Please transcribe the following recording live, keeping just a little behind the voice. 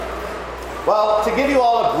Well, to give you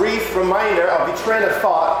all a brief reminder of the train of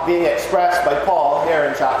thought being expressed by Paul here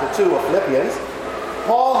in chapter 2 of Philippians,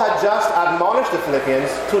 Paul had just admonished the Philippians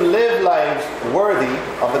to live lives worthy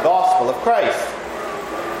of the gospel of Christ.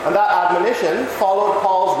 And that admonition followed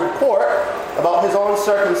Paul's report about his own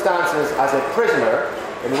circumstances as a prisoner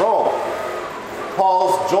in Rome.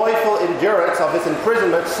 Paul's joyful endurance of his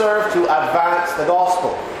imprisonment served to advance the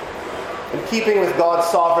gospel, in keeping with God's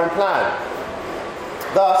sovereign plan.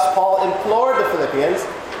 Thus, Paul implored the Philippians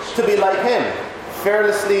to be like him,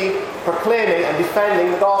 fearlessly proclaiming and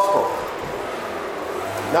defending the gospel.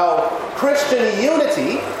 Now, Christian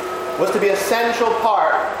unity was to be an essential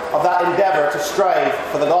part of that endeavor to strive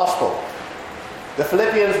for the gospel. The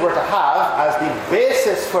Philippians were to have, as the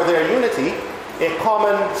basis for their unity, a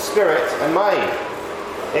common spirit and mind,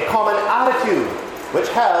 a common attitude which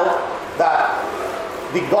held that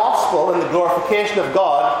the gospel and the glorification of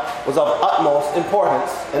God was of utmost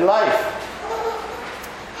importance in life.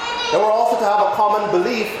 They were also to have a common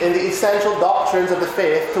belief in the essential doctrines of the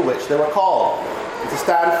faith to which they were called, and to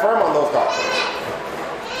stand firm on those doctrines.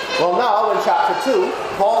 Well, now in chapter 2,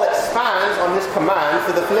 Paul expands on this command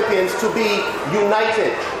for the Philippians to be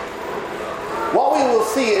united. What we will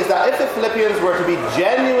see is that if the Philippians were to be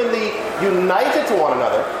genuinely united to one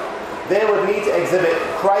another, they would need to exhibit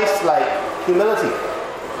Christ-like humility.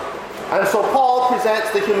 And so Paul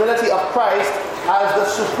presents the humility of Christ as the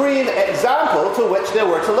supreme example to which they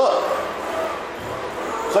were to look.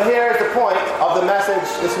 So here is the point of the message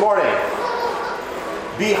this morning.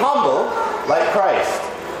 Be humble like Christ.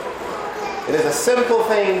 It is a simple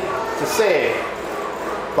thing to say,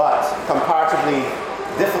 but comparatively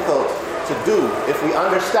difficult to do if we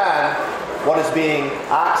understand what is being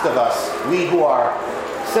asked of us, we who are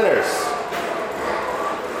sinners.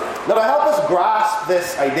 Now, to help us grasp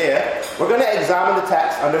this idea, we're going to examine the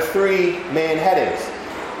text under three main headings.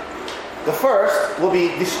 The first will be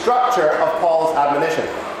the structure of Paul's admonition.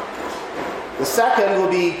 The second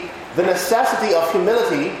will be the necessity of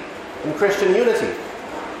humility in Christian unity.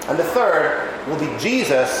 And the third will be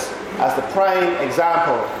Jesus as the prime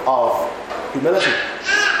example of humility.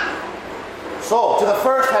 So, to the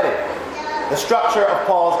first heading, the structure of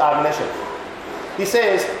Paul's admonition. He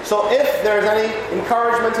says, so if there is any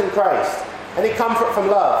encouragement in Christ, any comfort from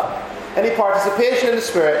love, any participation in the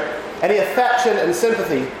Spirit, any affection and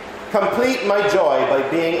sympathy, complete my joy by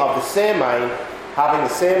being of the same mind, having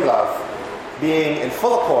the same love, being in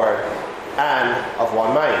full accord, and of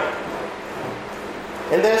one mind.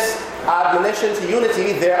 In this admonition to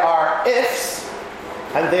unity, there are ifs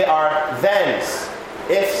and there are thens.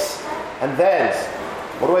 Ifs and thens.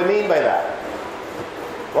 What do I mean by that?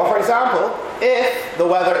 Well, for example, if the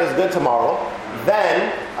weather is good tomorrow,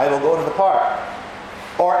 then I will go to the park.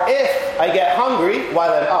 Or if I get hungry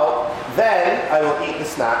while I'm out, then I will eat the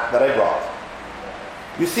snack that I brought.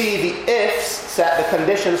 You see, the ifs set the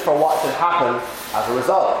conditions for what should happen as a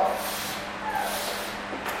result.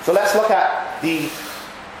 So let's look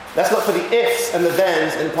for the ifs and the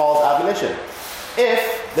thens in Paul's admonition.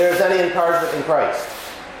 If there is any encouragement in Christ,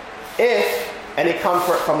 if any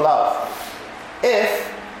comfort from love, if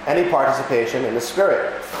any participation in the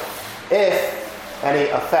Spirit, if any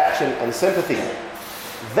affection and sympathy,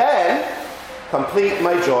 then complete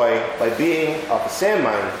my joy by being of the same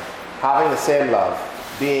mind, having the same love,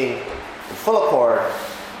 being in full accord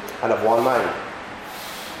and of one mind.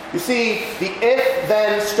 You see, the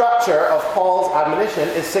if-then structure of Paul's admonition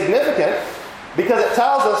is significant because it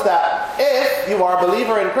tells us that if you are a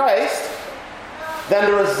believer in Christ, then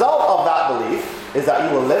the result of that belief is that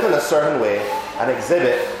you will live in a certain way and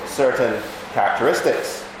exhibit certain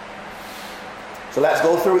characteristics. So let's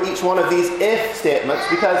go through each one of these if statements,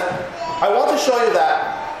 because I want to show you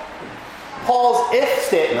that Paul's if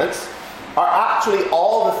statements are actually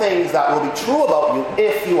all the things that will be true about you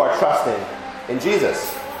if you are trusting in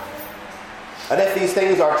Jesus. And if these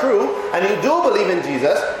things are true, and you do believe in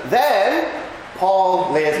Jesus, then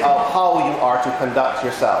Paul lays out how you are to conduct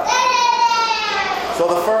yourself. So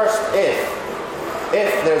the first if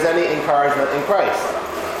there's any encouragement in Christ.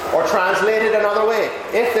 Or translated another way,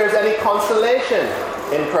 if there's any consolation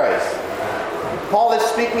in Christ. Paul is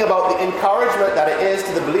speaking about the encouragement that it is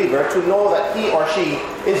to the believer to know that he or she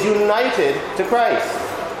is united to Christ.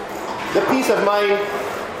 The peace of mind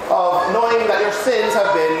of knowing that your sins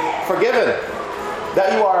have been forgiven,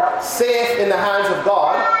 that you are safe in the hands of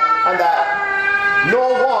God, and that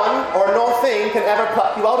no one or no thing can ever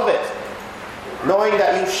pluck you out of it. Knowing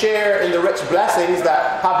that you share in the rich blessings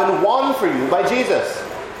that have been won for you by Jesus.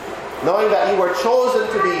 Knowing that you were chosen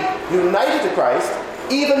to be united to Christ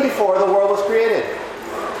even before the world was created.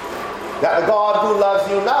 That the God who loves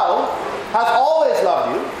you now has always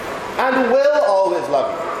loved you and and will always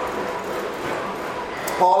love you.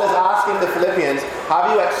 Paul is asking the Philippians,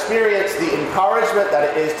 have you experienced the encouragement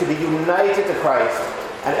that it is to be united to Christ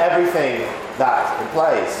and everything that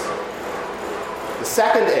implies? The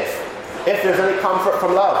second if there's any comfort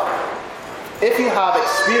from love. If you have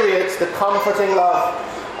experienced the comforting love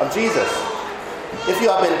of Jesus, if you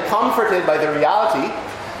have been comforted by the reality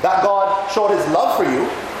that God showed his love for you,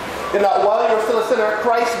 then that while you're still a sinner,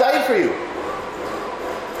 Christ died for you.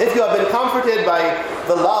 If you have been comforted by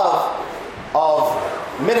the love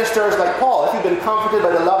of ministers like Paul, if you've been comforted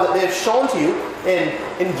by the love that they've shown to you in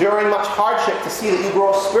enduring much hardship to see that you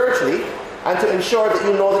grow spiritually and to ensure that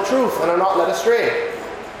you know the truth and are not led astray,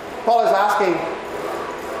 Paul is asking,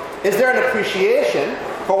 is there an appreciation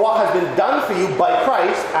for what has been done for you by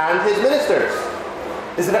Christ and his ministers?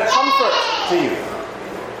 Is it a comfort to you?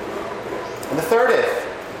 And the third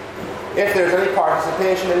if there's any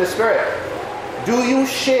participation in the Spirit, do you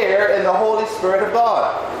share in the Holy Spirit of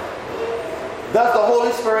God? Does the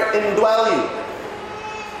Holy Spirit indwell you?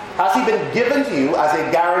 Has he been given to you as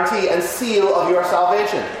a guarantee and seal of your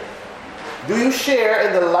salvation? Do you share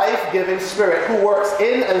in the life-giving Spirit who works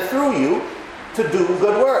in and through you to do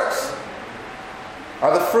good works?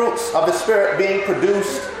 Are the fruits of the Spirit being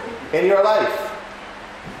produced in your life?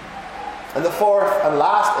 And the fourth and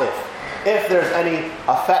last if there's any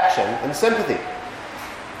affection and sympathy.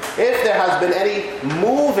 If there has been any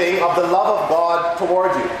moving of the love of God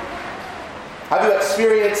towards you. Have you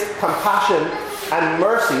experienced compassion and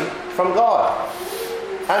mercy from God?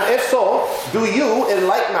 And if so, do you, in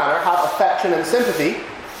like manner, have affection and sympathy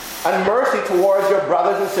and mercy towards your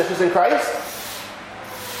brothers and sisters in Christ?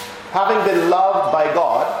 Having been loved by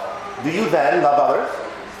God, do you then love others?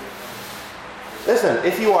 Listen,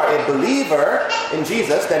 if you are a believer in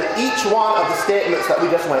Jesus, then each one of the statements that we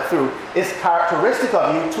just went through is characteristic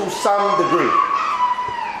of you to some degree.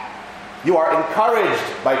 You are encouraged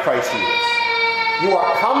by Christ Jesus. You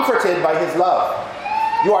are comforted by his love.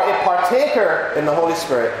 You are a partaker in the Holy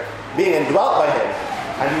Spirit, being indwelt by him.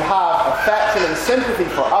 And you have affection and sympathy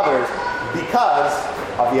for others because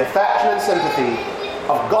of the affection and sympathy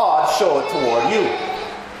of God showed toward you.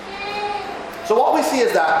 So what we see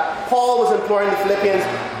is that Paul was imploring the Philippians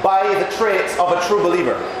by the traits of a true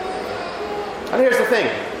believer. And here's the thing.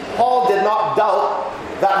 Paul did not doubt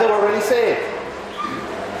that they were really saved.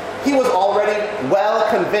 He was already well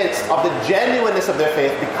convinced of the genuineness of their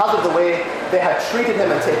faith because of the way they had treated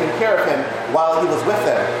him and taken care of him while he was with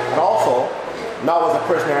them, and also now as a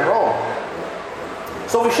prisoner in Rome.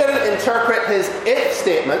 So we shouldn't interpret his if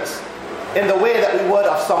statements in the way that we would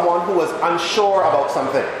of someone who was unsure about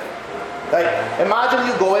something. Like, imagine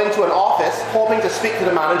you go into an office hoping to speak to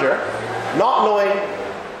the manager, not knowing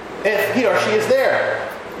if he or she is there.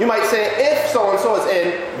 You might say, if so-and-so is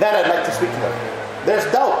in, then I'd like to speak to them. There's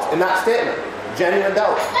doubt in that statement, genuine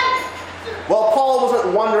doubt. Well, Paul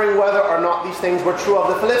wasn't wondering whether or not these things were true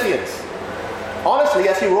of the Philippians. Honestly,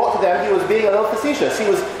 as he wrote to them, he was being a little facetious. He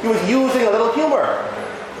was using a little humor.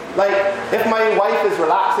 Like, if my wife is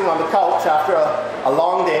relaxing on the couch after a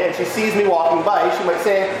long day and she sees me walking by, she might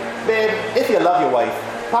say, babe, if you love your wife,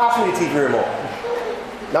 pass me the TV remote.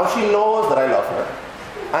 Now she knows that I love her.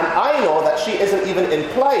 And I know that she isn't even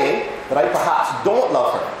implying that I perhaps don't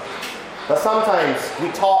love her. But sometimes we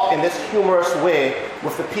talk in this humorous way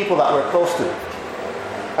with the people that we're close to.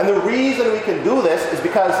 And the reason we can do this is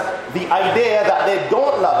because the idea that they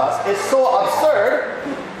don't love us is so absurd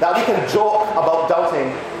that we can joke about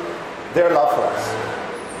doubting their love for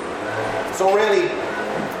us. So really,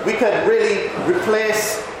 we could really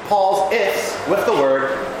replace Paul's ifs with the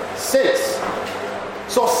word since.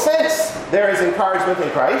 So since there is encouragement in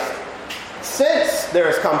Christ, since there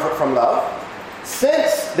is comfort from love,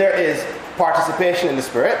 since there is participation in the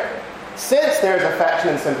Spirit, since there is affection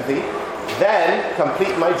and sympathy, then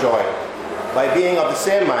complete my joy by being of the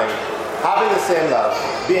same mind, having the same love,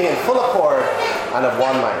 being in full accord and of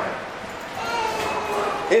one mind.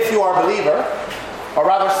 If you are a believer, or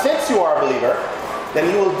rather since you are a believer, then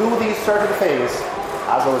you will do these certain things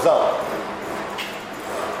as a result.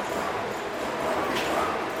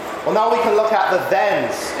 Well, now we can look at the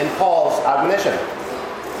thens in Paul's admonition.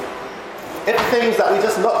 If the things that we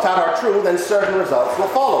just looked at are true, then certain results will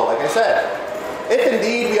follow, like I said. If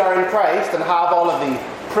indeed we are in Christ and have all of the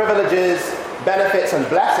privileges, benefits, and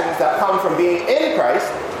blessings that come from being in Christ,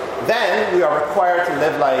 then we are required to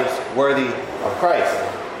live lives worthy of Christ.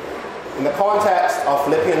 In the context of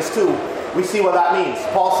Philippians 2, we see what that means.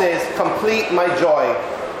 Paul says, complete my joy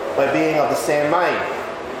by being of the same mind.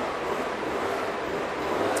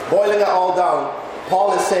 Boiling it all down,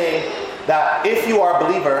 Paul is saying that if you are a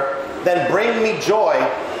believer, then bring me joy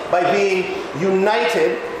by being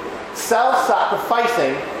united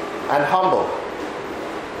self-sacrificing, and humble.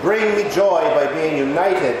 Bring me joy by being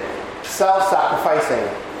united, self-sacrificing,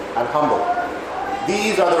 and humble.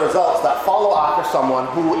 These are the results that follow after someone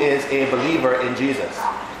who is a believer in Jesus.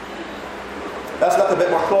 Let's look a bit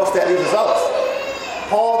more closely at these results.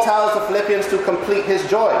 Paul tells the Philippians to complete his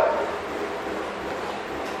joy.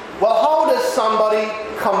 Well, how does somebody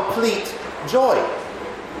complete joy?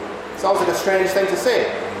 Sounds like a strange thing to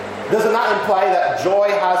say. Does it not imply that joy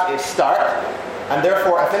has a start and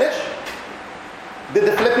therefore a finish? Did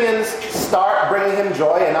the Philippians start bringing him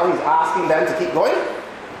joy and now he's asking them to keep going?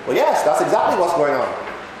 Well, yes, that's exactly what's going on.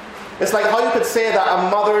 It's like how you could say that a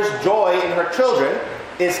mother's joy in her children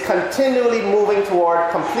is continually moving toward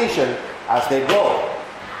completion as they grow.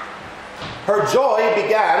 Her joy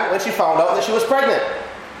began when she found out that she was pregnant.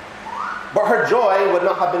 But her joy would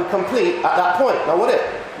not have been complete at that point, now would it?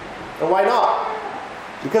 And why not?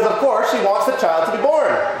 Because of course she wants the child to be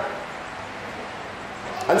born.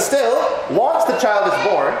 And still, once the child is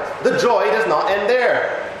born, the joy does not end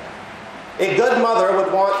there. A good mother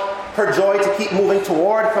would want her joy to keep moving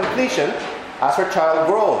toward completion as her child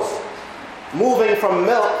grows. Moving from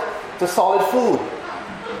milk to solid food.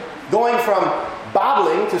 Going from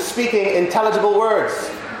babbling to speaking intelligible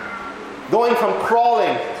words. Going from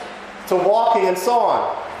crawling to walking and so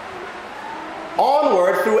on.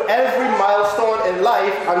 Onward through every milestone in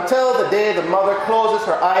life until the day the mother closes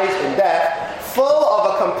her eyes in death, full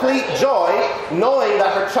of a complete joy, knowing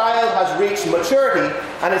that her child has reached maturity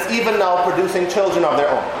and is even now producing children of their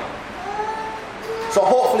own. So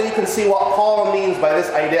hopefully you can see what Paul means by this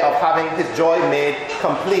idea of having his joy made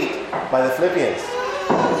complete by the Philippians.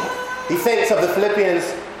 He thinks of the Philippians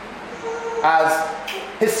as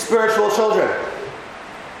his spiritual children.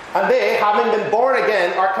 And they, having been born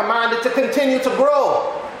again, are commanded to continue to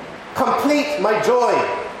grow. Complete my joy,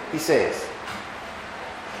 he says.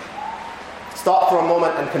 Stop for a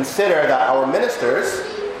moment and consider that our ministers,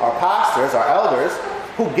 our pastors, our elders,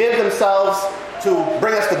 who give themselves to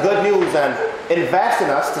bring us the good news and invest in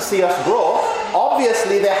us to see us grow,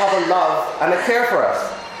 obviously they have a love and a care for us.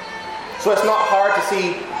 So it's not hard to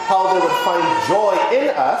see how they would find joy in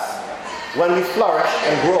us when we flourish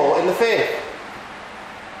and grow in the faith.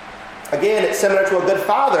 Again, it's similar to a good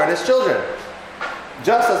father and his children.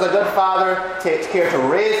 Just as a good father takes care to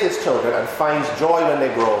raise his children and finds joy when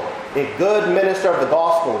they grow, a good minister of the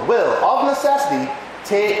gospel will, of necessity,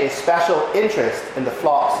 take a special interest in the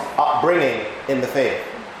flock's upbringing in the faith.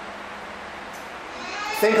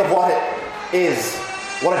 Think of what it is,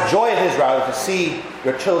 what a joy it is rather to see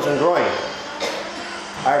your children growing.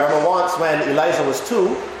 I remember once when Eliza was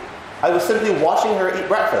 2, I was simply watching her eat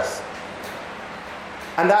breakfast.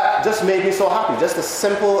 And that just made me so happy, just a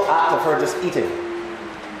simple act of her just eating.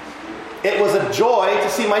 It was a joy to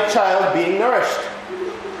see my child being nourished.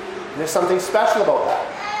 There's something special about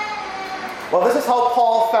that. Well, this is how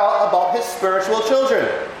Paul felt about his spiritual children.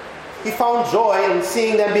 He found joy in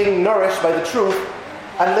seeing them being nourished by the truth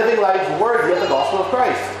and living lives worthy of the gospel of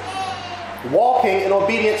Christ, walking in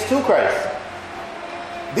obedience to Christ.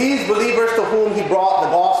 These believers to whom he brought the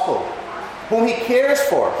gospel, whom he cares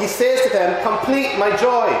for, he says to them, complete my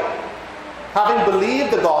joy. Having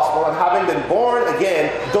believed the gospel and having been born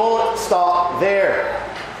again, don't stop there.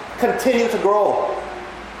 Continue to grow.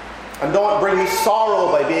 And don't bring me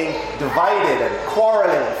sorrow by being divided and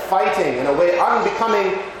quarreling and fighting in a way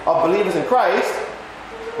unbecoming of believers in Christ.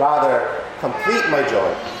 Rather, complete my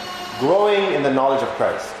joy, growing in the knowledge of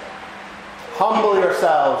Christ. Humble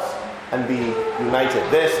yourselves and be united.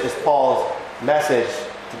 This is Paul's message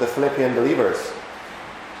to the Philippian believers.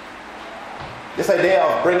 This idea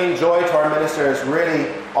of bringing joy to our ministers really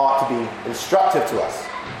ought to be instructive to us.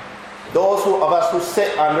 Those of us who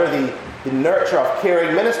sit under the nurture of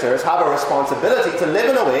caring ministers have a responsibility to live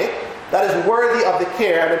in a way that is worthy of the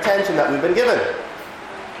care and attention that we've been given.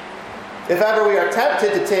 If ever we are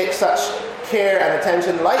tempted to take such care and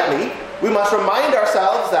attention lightly, we must remind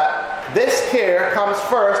ourselves that this care comes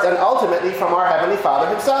first and ultimately from our Heavenly Father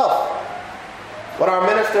Himself. When our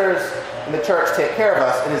ministers in the church take care of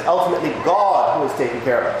us, it is ultimately God who is taking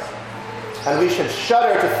care of us. And we should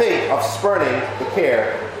shudder to think of spurning the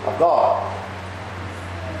care of God.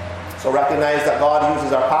 So recognize that God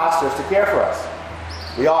uses our pastors to care for us.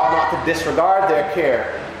 We ought not to disregard their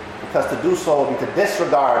care, because to do so would be to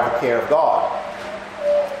disregard the care of God.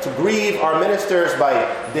 To grieve our ministers by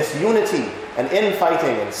disunity and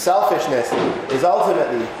infighting and selfishness is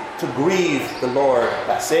ultimately to grieve the Lord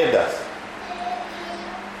that saved us.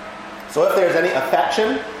 So if there's any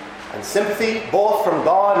affection and sympathy, both from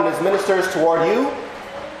God and His ministers toward you,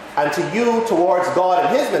 and to you towards God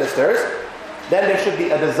and His ministers, then there should be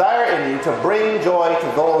a desire in you to bring joy to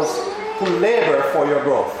those who labor for your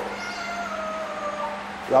growth.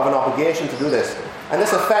 You have an obligation to do this. And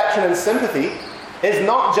this affection and sympathy is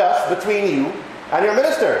not just between you and your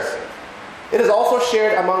ministers. It is also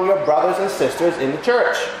shared among your brothers and sisters in the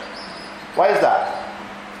church. Why is that?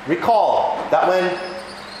 Recall that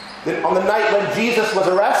on the night when Jesus was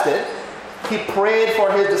arrested, he prayed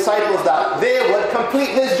for his disciples that they would complete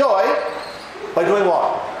his joy by doing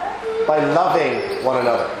what? By loving one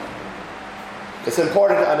another. It's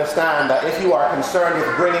important to understand that if you are concerned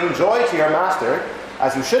with bringing joy to your master,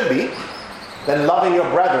 as you should be, then loving your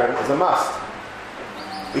brethren is a must.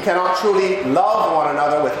 We cannot truly love one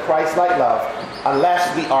another with Christ-like love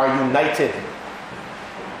unless we are united.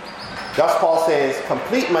 Thus Paul says,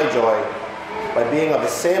 complete my joy by being of the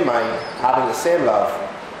same mind, having the same love,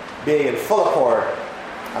 being in full accord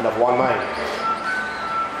and of one mind.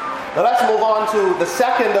 Now let's move on to the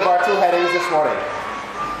second of our two headings this morning.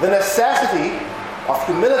 The necessity of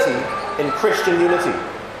humility in Christian unity.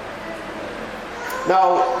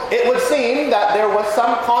 Now, it would seem that there was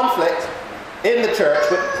some conflict in the church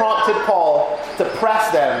which prompted Paul to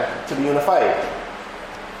press them to be unified.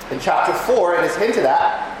 In chapter 4, it is hinted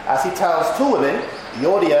at as he tells two women,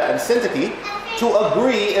 Euodia and Syntyche, to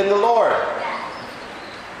agree in the Lord.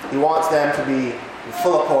 He wants them to be in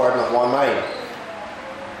full accord and of one mind.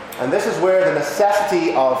 And this is where the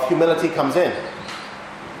necessity of humility comes in.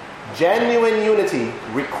 Genuine unity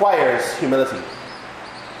requires humility.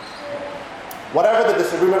 Whatever the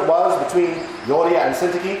disagreement was between Euodia and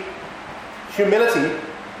Syntyche, humility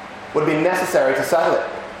would be necessary to settle it.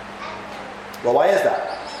 Well, why is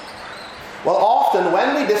that? Well, often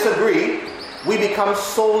when we disagree, we become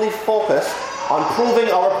solely focused on proving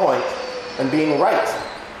our point and being right.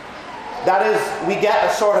 That is, we get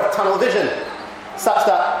a sort of tunnel vision, such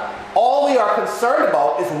that all we are concerned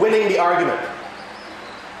about is winning the argument.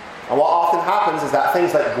 And what often happens is that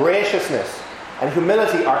things like graciousness and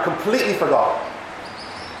humility are completely forgotten.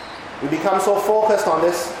 We become so focused on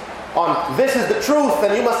this is the truth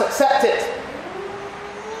and you must accept it.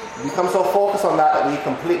 We become so focused on that we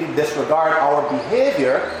completely disregard our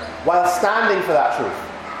behavior while standing for that truth.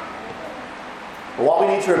 But what we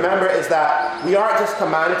need to remember is that we aren't just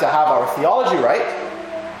commanded to have our theology right,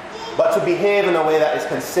 but to behave in a way that is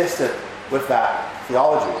consistent with that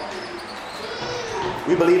theology.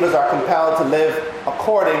 We believers are compelled to live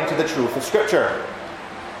according to the truth of Scripture.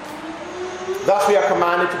 Thus we are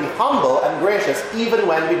commanded to be humble and gracious even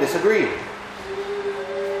when we disagree.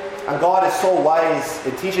 And God is so wise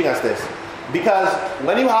in teaching us this, because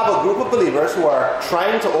when you have a group of believers who are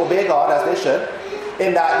trying to obey God as they should,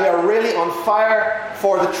 in that they are really on fire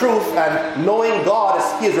for the truth and knowing God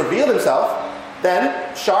as He has revealed Himself,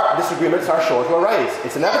 then sharp disagreements are sure to arise.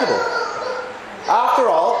 It's inevitable. After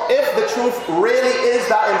all, if the truth really is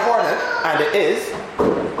that important, and it is,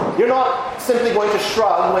 you're not simply going to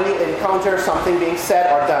shrug when you encounter something being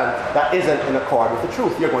said or done that isn't in accord with the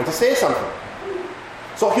truth. You're going to say something.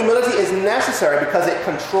 So humility is necessary because it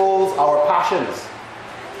controls our passions.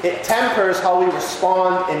 It tempers how we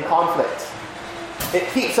respond in conflict. It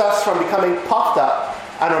keeps us from becoming puffed up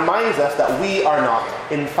and reminds us that we are not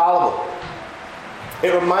infallible.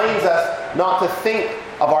 It reminds us not to think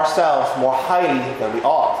of ourselves more highly than we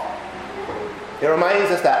ought. It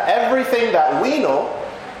reminds us that everything that we know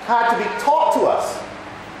had to be taught to us,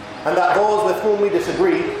 and that those with whom we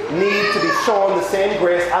disagree need to be shown the same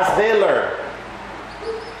grace as they learn.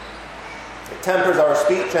 It tempers our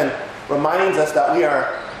speech and reminds us that we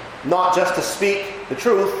are not just to speak the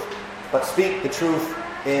truth, but speak the truth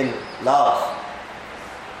in love.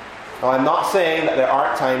 Now, I'm not saying that there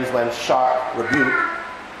aren't times when sharp rebuke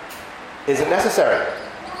isn't necessary.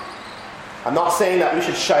 I'm not saying that we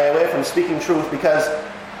should shy away from speaking truth because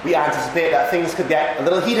we anticipate that things could get a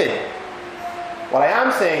little heated. What I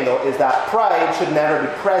am saying, though, is that pride should never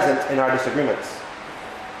be present in our disagreements.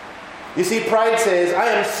 You see, pride says, I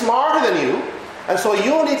am smarter than you, and so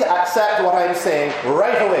you need to accept what I'm saying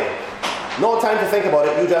right away. No time to think about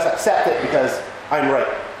it, you just accept it because I'm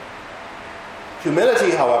right. Humility,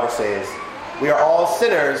 however, says, we are all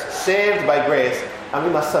sinners saved by grace, and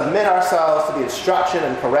we must submit ourselves to the instruction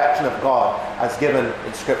and correction of God as given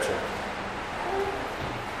in Scripture.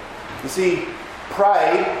 You see,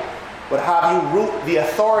 pride would have you root the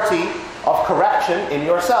authority of correction in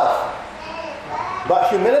yourself. But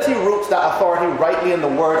humility roots that authority rightly in the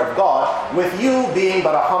Word of God, with you being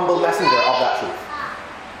but a humble messenger of that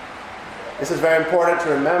truth. This is very important to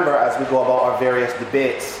remember as we go about our various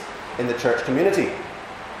debates in the church community.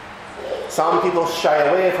 Some people shy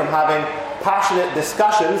away from having passionate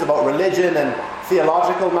discussions about religion and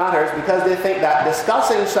theological matters because they think that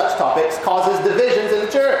discussing such topics causes divisions in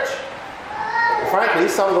the church. Frankly,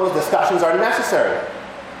 some of those discussions are necessary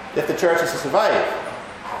if the church is to survive.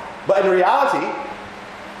 But in reality,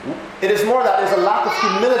 it is more that there's a lack of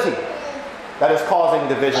humility that is causing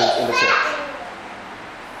divisions in the church.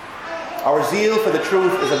 Our zeal for the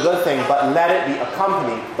truth is a good thing, but let it be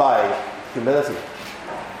accompanied by humility.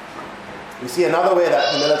 We see another way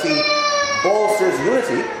that humility bolsters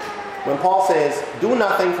unity when Paul says, "Do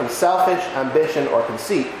nothing from selfish ambition or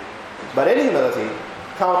conceit, but in humility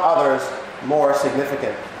count others more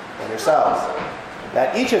significant than yourselves.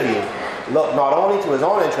 Let each of you look not only to his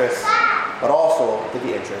own interests, but also to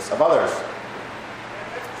the interests of others."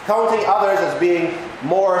 Counting others as being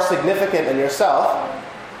more significant than yourself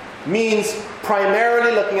means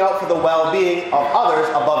primarily looking out for the well-being of others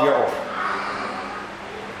above your own.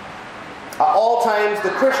 At all times, the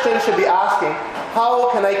Christian should be asking, how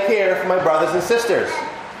can I care for my brothers and sisters?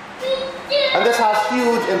 And this has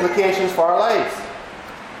huge implications for our lives.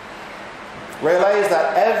 Realize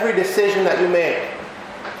that every decision that you make,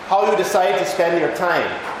 how you decide to spend your time,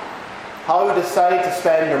 how you decide to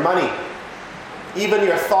spend your money, even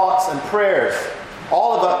your thoughts and prayers,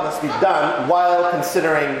 all of that must be done while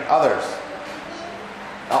considering others.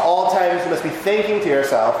 At all times, you must be thinking to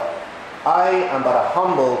yourself, I am but a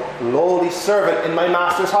humble, lowly servant in my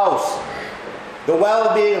master's house. The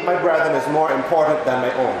well-being of my brethren is more important than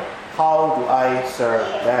my own. How do I serve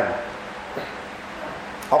them?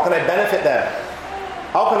 How can I benefit them?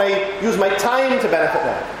 How can I use my time to benefit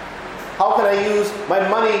them? How can I use my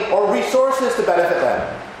money or resources to benefit them?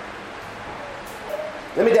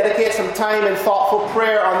 Let me dedicate some time in thoughtful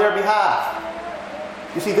prayer on their behalf.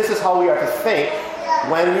 You see, this is how we are to think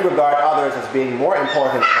when we regard others as being more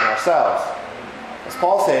important than ourselves. As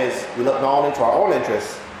Paul says, we look not only to our own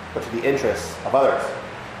interests, but to the interests of others.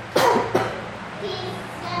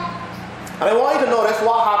 And I want you to notice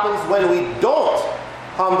what happens when we don't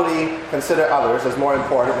humbly consider others as more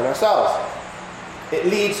important than ourselves. It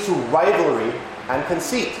leads to rivalry and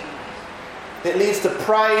conceit. It leads to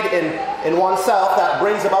pride in oneself that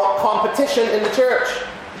brings about competition in the church.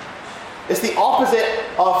 It's the opposite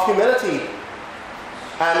of humility.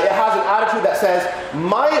 And it has an attitude that says,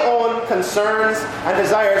 my own concerns and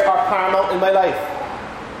desires are paramount in my life.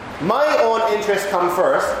 My own interests come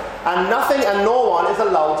first, and nothing and no one is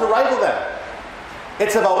allowed to rival them.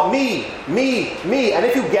 It's about me, me, me. And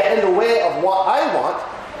if you get in the way of what I want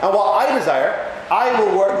and what I desire, I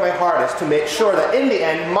will work my hardest to make sure that in the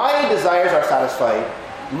end, my desires are satisfied,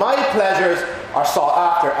 my pleasures are sought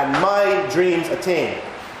after, and my dreams attained.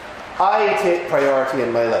 I take priority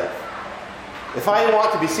in my life. If I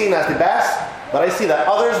want to be seen as the best, but I see that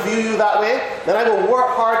others view you that way, then I will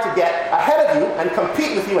work hard to get ahead of you and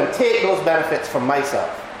compete with you and take those benefits for myself.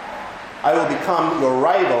 I will become your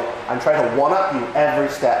rival and try to one-up you every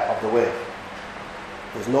step of the way.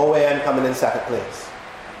 There's no way I'm coming in second place.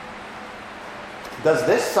 Does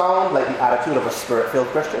this sound like the attitude of a Spirit-filled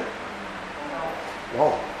Christian?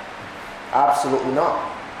 No. Absolutely not.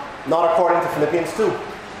 Not according to Philippians 2.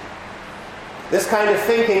 This kind of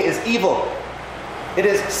thinking is evil. It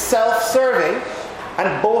is self-serving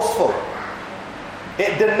and boastful.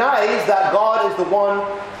 It denies that God is the one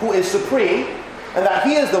who is supreme and that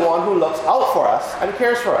He is the one who looks out for us and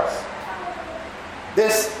cares for us.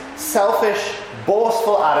 This selfish,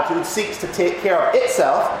 boastful attitude seeks to take care of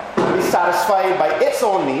itself and be satisfied by its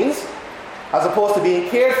own means, as opposed to being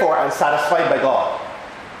cared for and satisfied by God.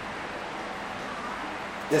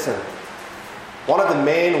 Listen, one of the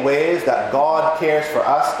main ways that God cares for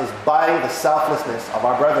us is by the selflessness of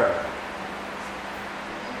our brethren.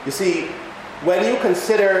 You see, when you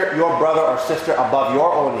consider your brother or sister above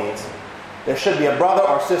your own needs, there should be a brother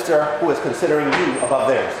or sister who is considering you above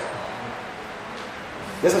theirs.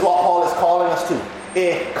 This is what Paul is calling us to.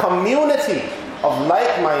 A community of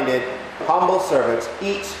like-minded, humble servants,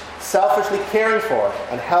 each selfishly caring for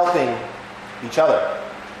and helping each other.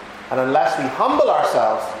 And unless we humble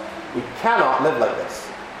ourselves, we cannot live like this.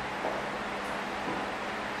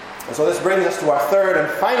 And so this brings us to our third and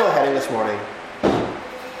final heading this morning.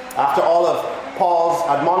 After all of Paul's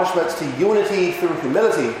admonishments to unity through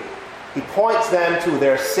humility, he points them to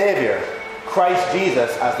their Savior, Christ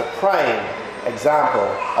Jesus, as the prime example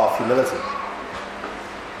of humility.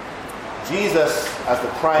 Jesus as the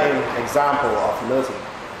prime example of humility.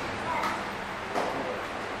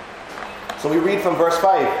 So we read from verse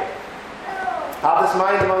 5. Have this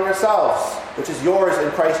mind among yourselves, which is yours in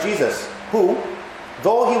Christ Jesus, who,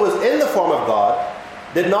 though he was in the form of God,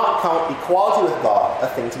 did not count equality with God a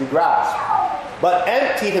thing to be grasped, but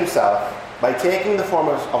emptied himself by taking the form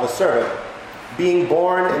of a servant, being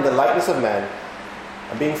born in the likeness of men,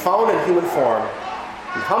 And being found in human form,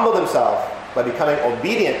 he humbled himself by becoming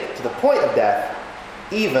obedient to the point of death,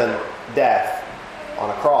 even death on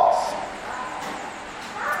a cross.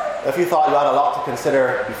 If you thought you had a lot to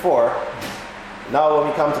consider before, now when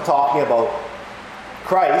we come to talking about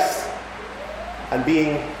Christ and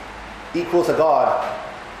being equal to God,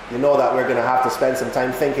 you know that we're going to have to spend some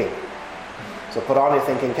time thinking. So put on your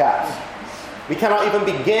thinking caps. We cannot even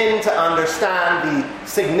begin to understand the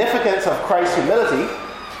significance of Christ's humility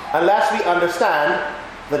unless we understand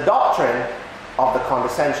the doctrine of the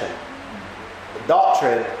condescension. The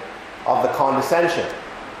doctrine of the condescension.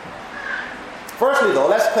 Firstly, though,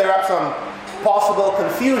 let's clear up some possible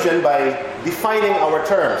confusion by defining our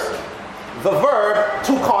terms. The verb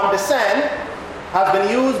to condescend has been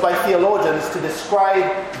used by theologians to describe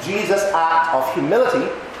Jesus' act of humility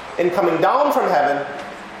in coming down from heaven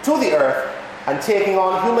to the earth and taking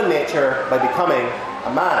on human nature by becoming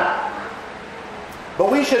a man.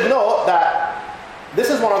 But we should note that this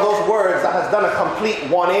is one of those words that has done a complete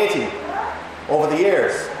 180 over the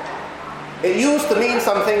years. It used to mean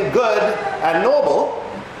something good and noble,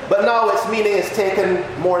 but now its meaning is taken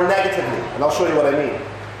more negatively. And I'll show you what I mean.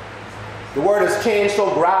 The word has changed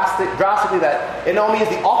so drastically that it now means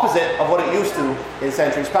the opposite of what it used to in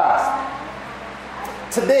centuries past.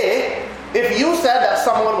 Today, if you said that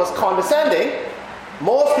someone was condescending,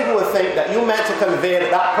 most people would think that you meant to convey that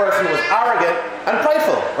that person was arrogant and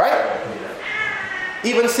prideful, right?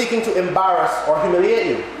 Even seeking to embarrass or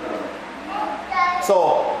humiliate you.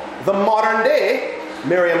 So, the modern day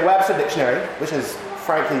Merriam-Webster dictionary, which is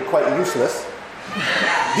frankly quite useless,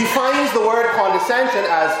 defines the word condescension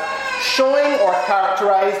as showing or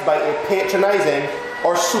characterized by a patronizing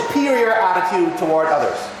or superior attitude toward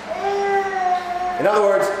others. In other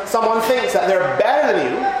words, someone thinks that they're better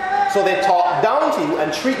than you, so they talk down to you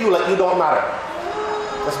and treat you like you don't matter.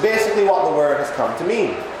 That's basically what the word has come to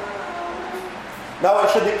mean. Now,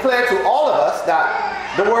 it should be clear to all of us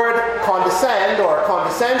that the word condescend or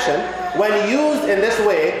condescension, when used in this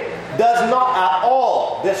way, does not at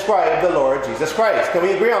all describe the Lord Jesus Christ. Can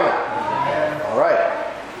we agree on that? All right.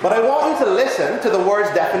 But I want you to listen to the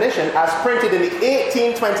word's definition as printed in the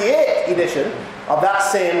 1828 edition of that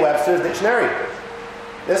same Webster's dictionary.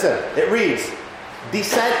 Listen, it reads,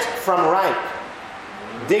 descent from rank,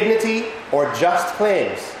 dignity or just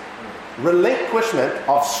claims, relinquishment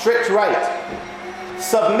of strict right,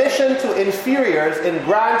 submission to inferiors in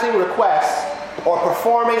granting requests or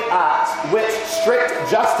performing acts which strict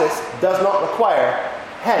justice does not require,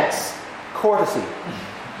 hence courtesy.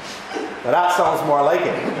 Now that sounds more like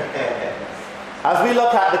it. As we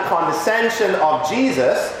look at the condescension of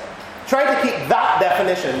Jesus, try to keep that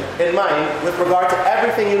definition in mind with regard to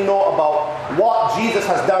everything you know about what Jesus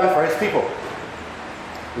has done for his people.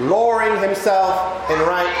 Lowering himself in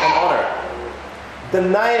rank and honor,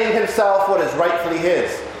 denying himself what is rightfully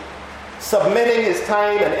his, submitting his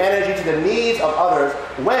time and energy to the needs of others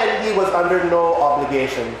when he was under no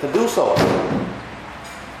obligation to do so.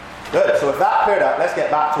 Good, so with that cleared up, let's get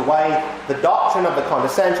back to why the doctrine of the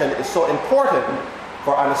condescension is so important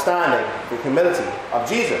for understanding the humility of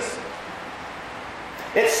Jesus.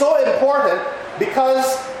 It's so important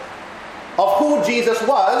because of who Jesus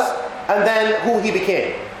was and then who he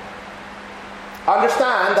became.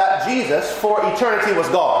 Understand that Jesus, for eternity, was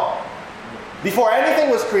God. Before anything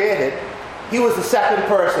was created, he was the second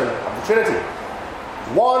person of the Trinity,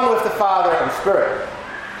 one with the Father and Spirit,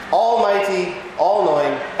 almighty,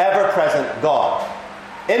 all-knowing, ever-present God,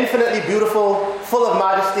 infinitely beautiful, full of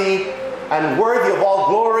majesty, and worthy of all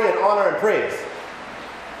glory and honor and praise.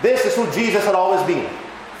 This is who Jesus had always been.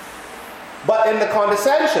 But in the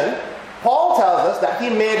condescension, Paul tells us that he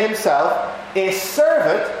made himself a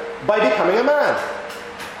servant by becoming a man,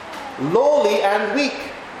 lowly and weak,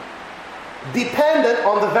 dependent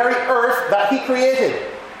on the very earth that he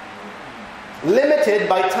created, limited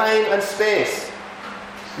by time and space,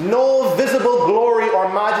 no visible glory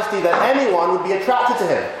or majesty that anyone would be attracted to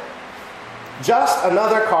him. Just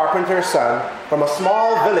another carpenter's son from a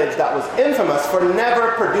small village that was infamous for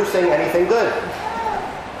never producing anything good.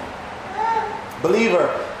 Believer,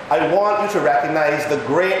 I want you to recognize the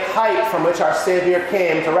great height from which our Savior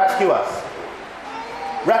came to rescue us.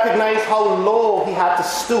 Recognize how low he had to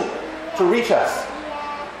stoop to reach us.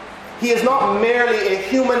 He is not merely a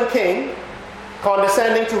human king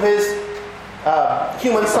condescending to his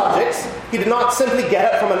human subjects. He did not simply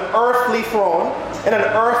get up from an earthly throne in an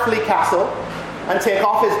earthly castle and take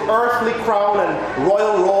off his earthly crown and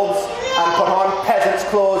royal robes and put on peasant's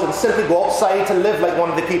clothes and simply go outside to live like one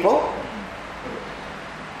of the people.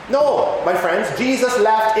 No, my friends, Jesus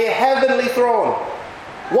left a heavenly throne,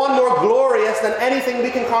 one more glorious than anything we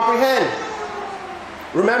can comprehend.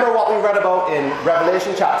 Remember what we read about in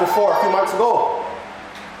Revelation chapter 4 a few months ago.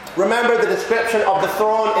 Remember the description of the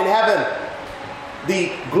throne in heaven.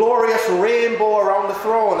 The glorious rainbow around the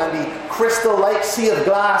throne and the crystal-like sea of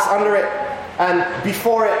glass under it. And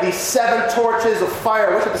before it, the 7 torches of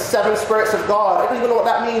fire, which are the 7 spirits of God. I don't even know what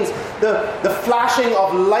that means. The flashing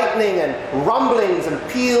of lightning and rumblings and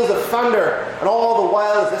peals of thunder. And all the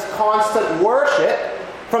while is this constant worship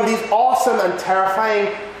from these awesome and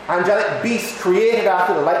terrifying angelic beasts created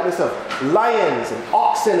after the likeness of lions and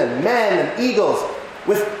oxen and men and eagles,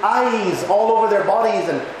 with eyes all over their bodies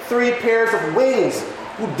and 3 pairs of wings,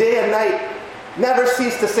 who day and night never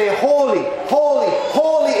cease to say, Holy, holy,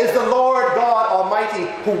 holy is the Lord God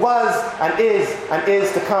Almighty, who was and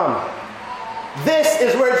is to come. This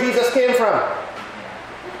is where Jesus came from.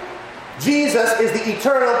 Jesus is the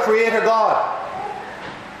eternal Creator God.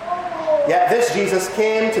 Yet this Jesus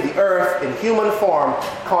came to the earth in human form,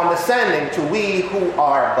 condescending to we who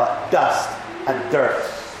are but dust and dirt.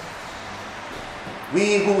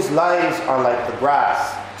 We whose lives are like the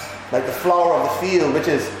grass, like the flower of the field, which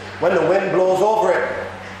is, when the wind blows over it,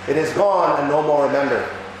 it is gone and no more remembered.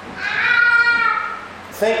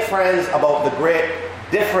 Think, friends, about the great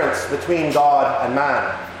difference between God and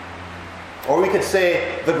man. Or we could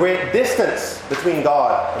say the great distance between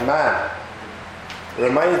God and man. It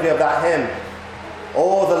reminds me of that hymn,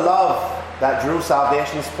 Oh, the love that drew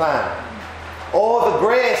salvation's plan. Oh, the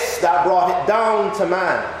grace that brought it down to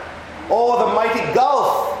man. Oh, the mighty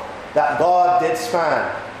gulf that God did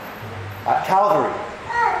span at Calvary.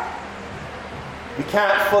 We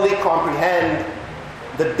can't fully comprehend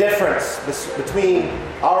the difference between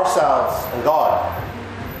ourselves and God.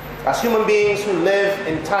 As human beings who live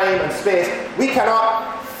in time and space, we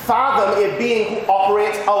cannot fathom a being who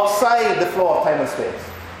operates outside the flow of time and space.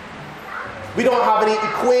 We don't have any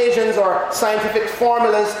equations or scientific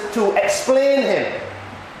formulas to explain him,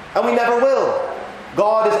 and we never will.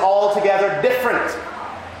 God is altogether different,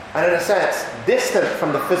 and in a sense, distant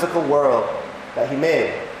from the physical world that he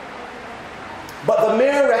made. But the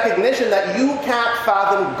mere recognition that you can't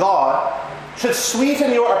fathom God should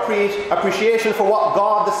sweeten your appreciation for what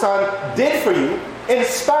God the Son did for you in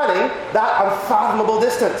spanning that unfathomable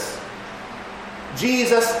distance.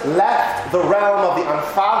 Jesus left the realm of the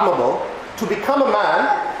unfathomable to become a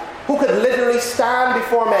man who could literally stand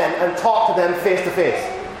before men and talk to them face to face,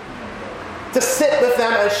 to sit with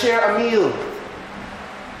them and share a meal.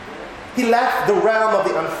 He left the realm of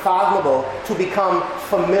the unfathomable to become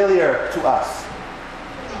familiar to us,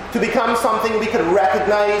 to become something we could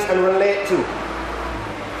recognize and relate to.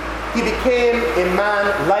 He became a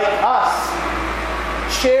man like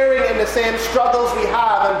us, sharing in the same struggles we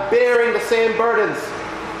have and bearing the same burdens.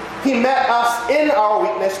 He met us in our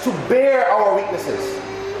weakness to bear our weaknesses.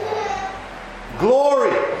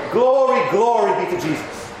 Glory, glory, glory be to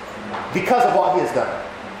Jesus because of what he has done.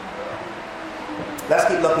 Let's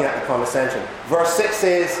keep looking at the condescension. Verse 6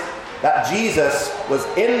 says that Jesus was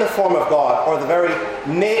in the form of God, or the very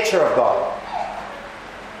nature of God.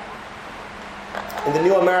 In the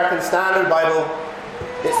New American Standard Bible,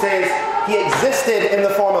 it says he existed in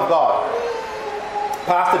the form of God.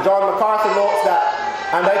 Pastor John MacArthur notes that,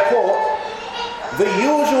 and I quote, the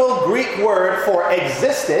usual Greek word for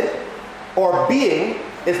existed or being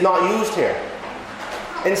is not used here.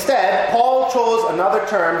 Instead, Paul chose another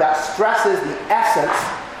term that stresses the essence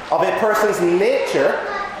of a person's nature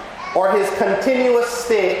or his continuous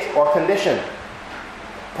state or condition.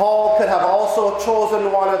 Paul could have also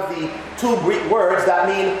chosen one of the 2 Greek words that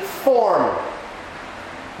mean form,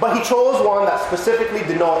 but he chose one that specifically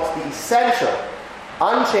denotes the essential,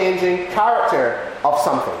 unchanging character of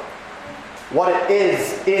something, what it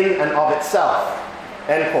is in and of itself.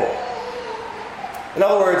 End quote. In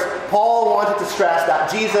other words, Paul wanted to stress that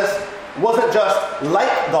Jesus wasn't just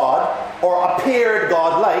like God or appeared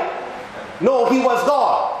God-like. No, he was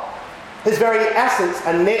God. His very essence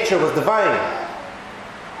and nature was divine.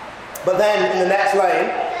 But then in the next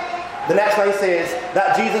line says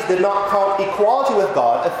that Jesus did not count equality with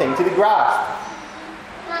God a thing to be grasped.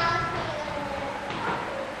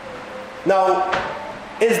 Now,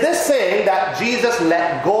 is this saying that Jesus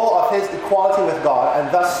let go of his equality with God and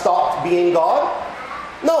thus stopped being God?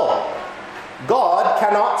 No. God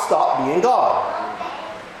cannot stop being God.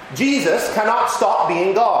 Jesus cannot stop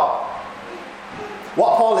being God.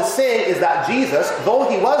 What Paul is saying is that Jesus, though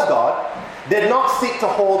he was God, did not seek to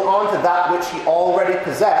hold on to that which he already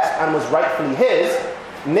possessed and was rightfully his,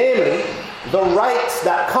 namely, the rights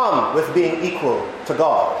that come with being equal to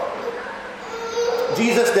God.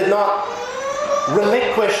 Jesus did not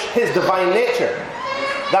relinquish his divine nature.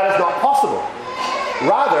 That is not possible.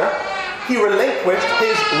 Rather, he relinquished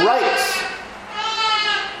his rights.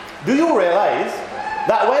 Do you realize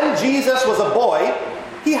that when Jesus was a boy,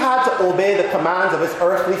 he had to obey the commands of his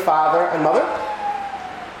earthly father and mother?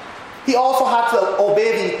 He also had to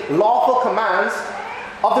obey the lawful commands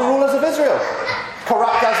of the rulers of Israel,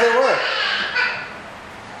 corrupt as they were.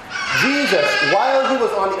 Jesus, while he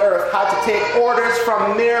was on the earth, had to take orders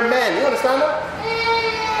from mere men. You understand that?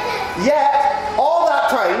 Yet, all that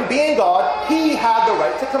time, being God, he had the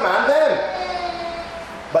right to command them.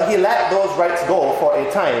 But he let those rights go for a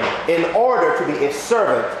time in order to be a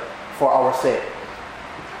servant for our sake.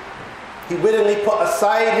 He willingly put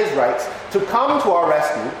aside his rights to come to our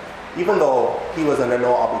rescue, even though he was under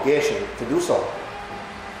no obligation to do so.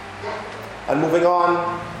 And moving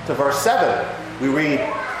on to verse 7, we read,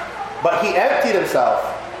 "But he emptied himself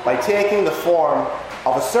by taking the form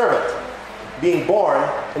of a servant, being born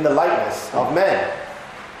in the likeness of men."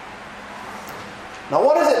 Now,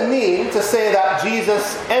 what does it mean to say that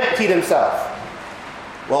Jesus emptied himself?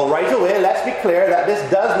 Well, right away, let's be clear that this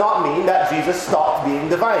does not mean that Jesus stopped being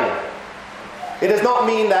divine. It does not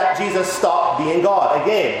mean that Jesus stopped being God.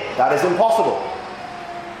 Again, that is impossible.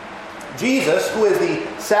 Jesus, who is the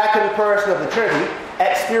second person of the Trinity,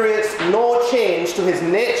 experienced no change to his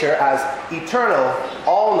nature as eternal,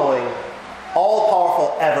 all-knowing,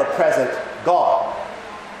 all-powerful, ever-present God.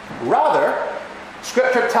 Rather,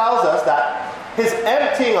 Scripture tells us that his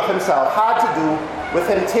emptying of himself had to do with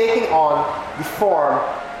him taking on the form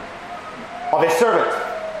of a servant.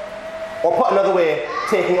 Or put another way,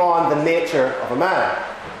 taking on the nature of a man.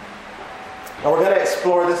 Now we're going to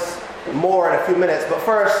explore this more in a few minutes, but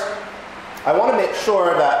first, I want to make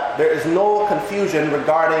sure that there is no confusion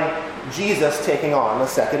regarding Jesus taking on a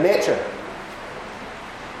second nature.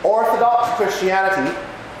 Orthodox Christianity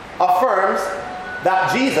affirms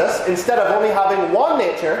that Jesus, instead of only having one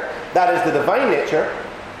nature, that is the divine nature,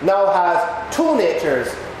 now has two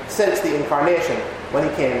natures since the incarnation when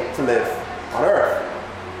he came to live on earth.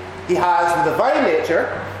 He has the divine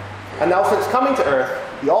nature, and now since coming to earth,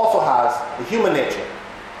 he also has the human nature.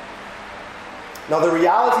 Now the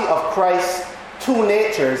reality of Christ's two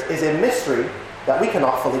natures is a mystery that we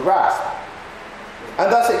cannot fully grasp.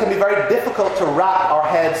 And thus it can be very difficult to wrap our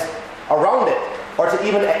heads around it, or to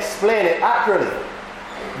even explain it accurately.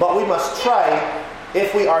 But we must try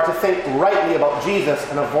if we are to think rightly about Jesus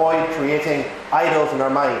and avoid creating idols in our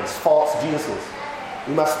minds, false Jesuses.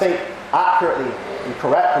 We must think accurately and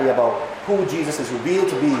correctly about who Jesus is revealed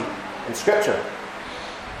to be in Scripture.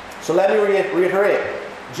 So let me reiterate.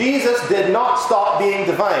 Jesus did not stop being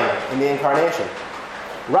divine in the incarnation.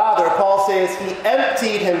 Rather, Paul says he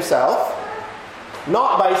emptied himself,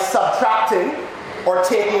 not by subtracting or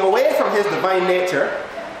taking away from his divine nature,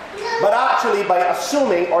 but actually by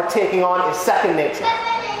assuming or taking on a second nature.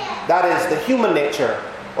 That is the human nature,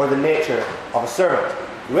 or the nature of a servant.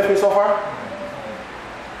 You with me so far?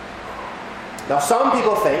 Now some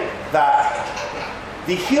people think that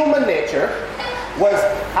the human nature was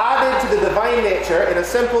added to the divine nature in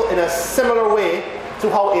a similar way to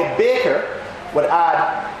how a baker would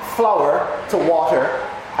add flour to water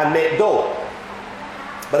and make dough.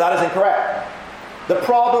 But that is incorrect. The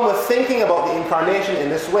problem with thinking about the incarnation in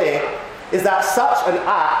this way is that such an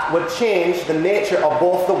act would change the nature of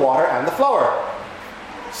both the water and the flour,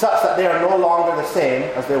 such that they are no longer the same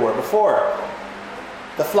as they were before.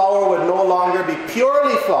 The flour would no longer be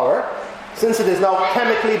purely flour, since it is now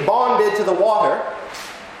chemically bonded to the water,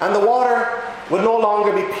 and the water would no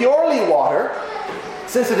longer be purely water,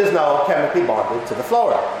 since it is now chemically bonded to the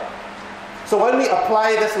flour. So when we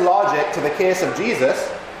apply this logic to the case of Jesus,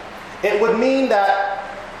 it would mean that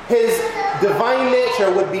his divine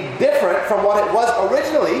nature would be different from what it was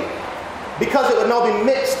originally, because it would now be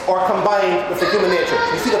mixed or combined with the human nature.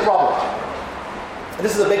 You see the problem?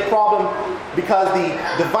 This is a big problem because the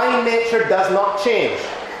divine nature does not change.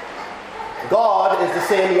 God is the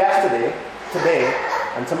same yesterday, today,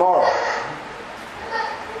 and tomorrow.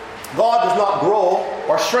 God does not grow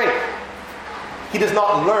or shrink. He does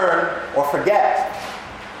not learn or forget.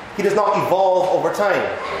 He does not evolve over time.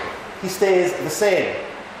 He stays the same.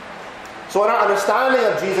 So in our understanding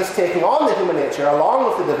of Jesus taking on the human nature along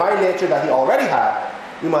with the divine nature that he already had,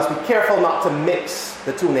 we must be careful not to mix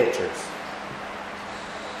the two natures.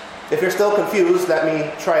 If you're still confused, let me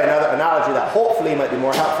try another analogy that hopefully might be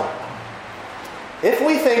more helpful. If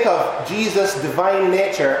we think of Jesus' divine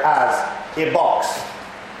nature as a box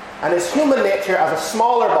and his human nature as a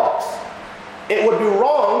smaller box, it would be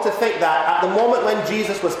wrong to think that at the moment when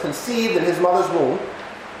Jesus was conceived in his mother's womb,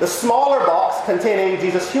 the smaller box containing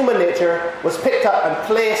Jesus' human nature was picked up and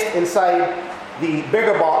placed inside the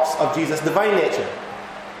bigger box of Jesus' divine nature.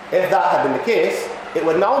 If that had been the case, it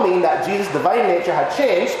would now mean that Jesus' divine nature had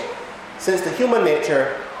changed, since the human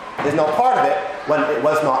nature is now part of it when it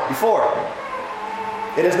was not before.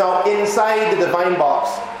 It is now inside the divine box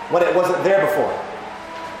when it wasn't there before.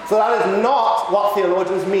 So that is not what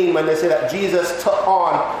theologians mean when they say that Jesus took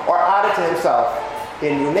on or added to himself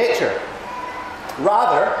a new nature.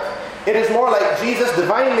 Rather, it is more like Jesus'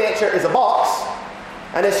 divine nature is a box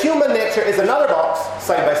and his human nature is another box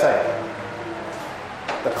side by side.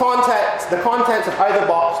 The contents of either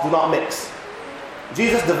box do not mix.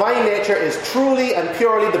 Jesus' divine nature is truly and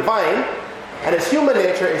purely divine, and his human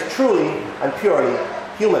nature is truly and purely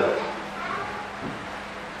human.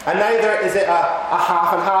 And neither is it a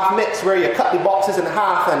half and half mix where you cut the boxes in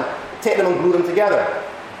half and take them and glue them together.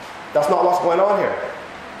 That's not what's going on here.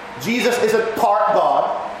 Jesus isn't part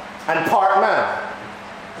God and part man.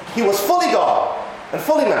 He was fully God and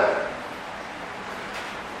fully man.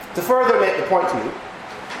 To further make the point to you,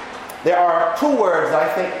 there are two words that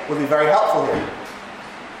I think would be very helpful here.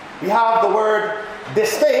 We have the word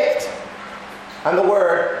distinct and the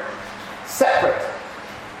word separate.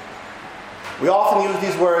 We often use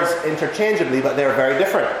these words interchangeably, but they're very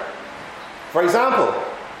different. For example,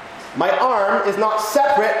 my arm is not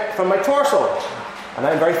separate from my torso, and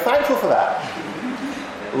I'm very thankful for that.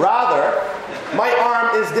 Rather, my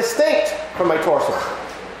arm is distinct from my torso.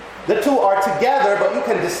 The two are together, but you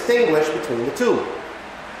can distinguish between the two.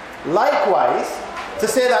 Likewise, to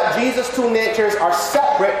say that Jesus' two natures are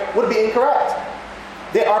separate would be incorrect.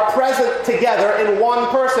 They are present together in one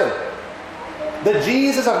person. The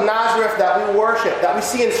Jesus of Nazareth that we worship, that we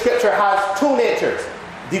see in Scripture, has two natures,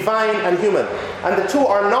 divine and human. And the two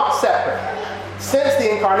are not separate. Since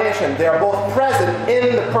the incarnation, they are both present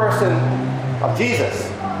in the person of Jesus.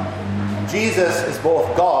 Jesus is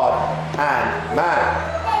both God and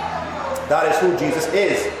man. That is who Jesus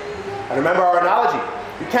is. And remember our analogy.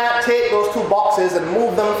 You can't take those two boxes and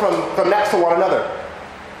move them from next to one another.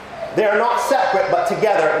 They are not separate, but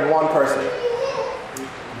together in one person.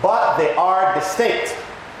 But they are distinct.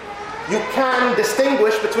 You can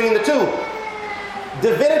distinguish between the two.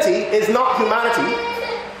 Divinity is not humanity,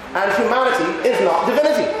 and humanity is not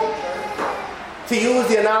divinity. To use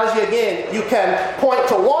the analogy again, you can point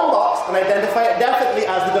to one box and identify it definitely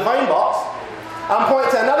as the divine box, and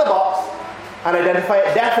point to another box and identify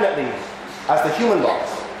it definitely as the human box.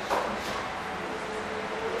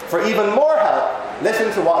 For even more help,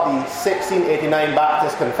 listen to what the 1689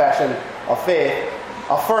 Baptist Confession of Faith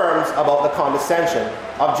affirms about the condescension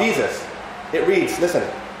of Jesus. It reads, listen,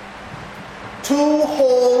 two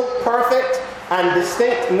whole, perfect, and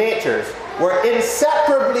distinct natures were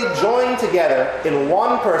inseparably joined together in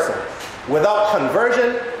one person, without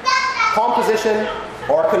conversion, composition,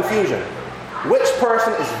 or confusion. Which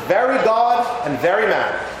person is very God and very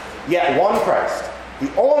man, yet one Christ,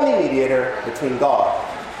 the only mediator between God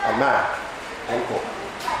and man. End quote.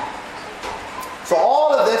 So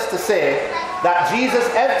all of this to say that Jesus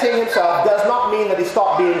emptying himself does not mean that he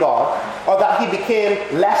stopped being God, or that he became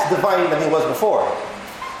less divine than he was before.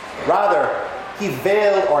 Rather, he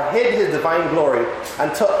veiled or hid his divine glory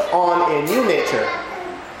and took on a new nature,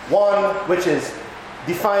 one which is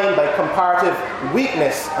defined by comparative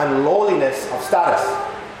weakness and lowliness of status.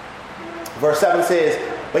 Verse 7 says,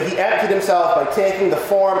 but he emptied himself by taking the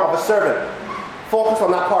form of a servant. Focus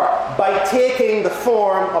on that part. By taking the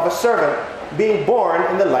form of a servant, being born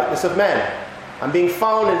in the likeness of men, and being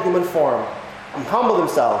found in human form, he humbled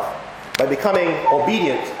himself by becoming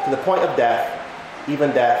obedient to the point of death, even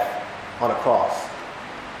death on a cross.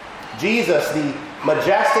 Jesus, the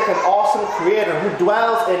majestic and awesome creator who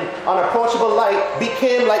dwells in unapproachable light,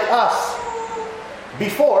 became like us.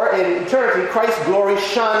 Before, in eternity, Christ's glory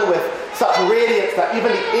shone with such radiance that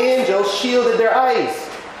even the angels shielded their eyes.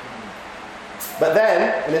 But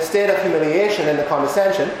then, in a state of humiliation and the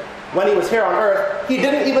condescension, when he was here on earth, he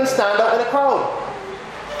didn't even stand up in a crowd.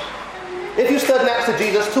 If you stood next to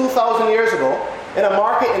Jesus 2,000 years ago in a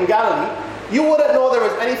market in Galilee, you wouldn't know there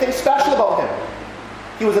was anything special about him.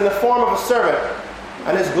 He was in the form of a servant,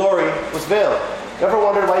 and his glory was veiled. You ever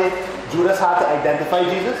wondered why Judas had to identify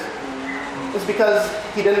Jesus? It's because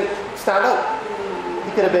he didn't stand out.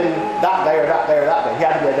 He could have been that guy or that guy or that guy. He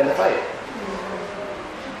had to be identified.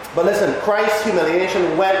 But listen, Christ's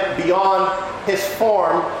humiliation went beyond his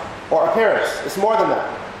form or appearance. It's more than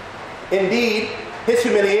that. Indeed, his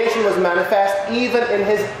humiliation was manifest even in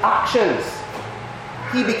his actions.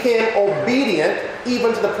 He became obedient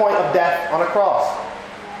even to the point of death on a cross.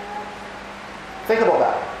 Think about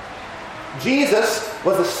that. Jesus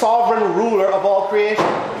was the sovereign ruler of all creation.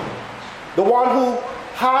 The one who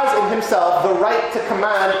has in himself the right to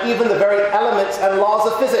command even the very elements and laws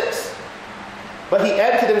of physics. But he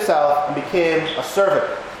emptied himself and became a servant.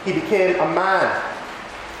 He became a man.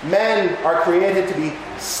 Men are created to be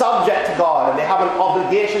subject to God, and they have an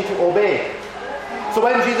obligation to obey. So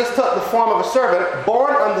when Jesus took the form of a servant,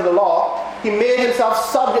 born under the law, he made himself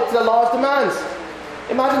subject to the law's demands.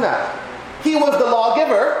 Imagine that. He was the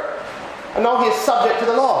lawgiver, and now he is subject to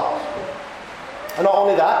the law. And not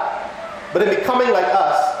only that, but in becoming like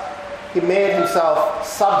us, he made himself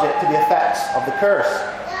subject to the effects of the curse.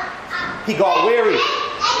 He got weary.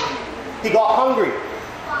 He got hungry.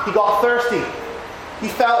 He got thirsty. He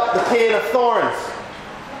felt the pain of thorns.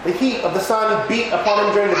 The heat of the sun beat upon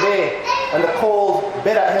him during the day, and the cold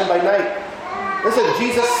bit at him by night. Listen,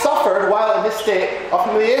 Jesus suffered while in this state of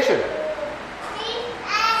humiliation.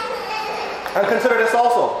 And consider this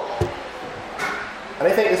also. And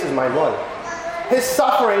I think this is mind-blowing. His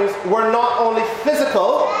sufferings were not only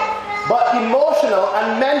physical, but emotional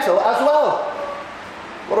and mental as well.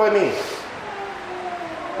 What do I mean?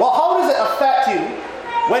 Well, how does it affect you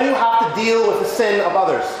when you have to deal with the sin of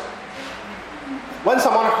others? When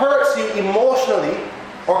someone hurts you emotionally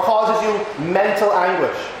or causes you mental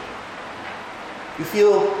anguish. You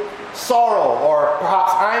feel sorrow or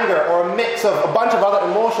perhaps anger or a mix of a bunch of other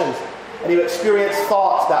emotions, and you experience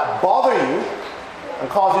thoughts that bother you and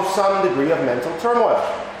cause you some degree of mental turmoil.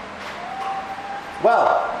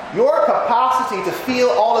 Well, your capacity to feel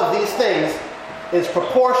all of these things is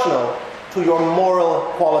proportional to your moral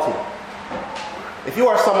quality. If you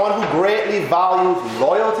are someone who greatly values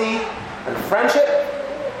loyalty and friendship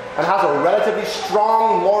and has a relatively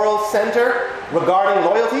strong moral center regarding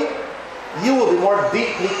loyalty, you will be more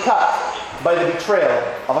deeply cut by the betrayal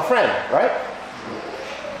of a friend, right?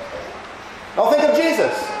 Now think of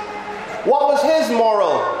Jesus. What was his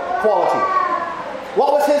moral quality?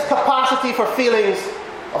 What was his capacity for feelings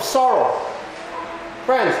of sorrow?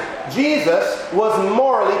 Friends, Jesus was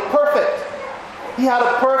morally perfect. He had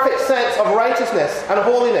a perfect sense of righteousness and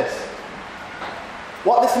holiness.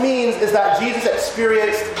 What this means is that Jesus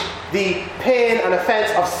experienced the pain and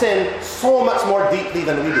offense of sin so much more deeply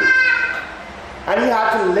than we do. And he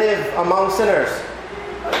had to live among sinners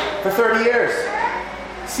for 30 years,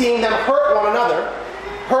 seeing them hurt one another,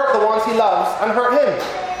 hurt the ones he loves, and hurt him.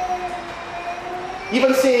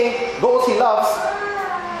 Even seeing those he loves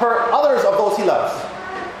hurt others of those he loves.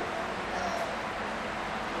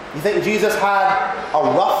 You think Jesus had a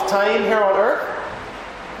rough time here on earth?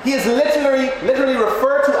 He is literally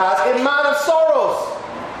referred to as a man of sorrows.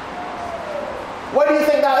 Why do you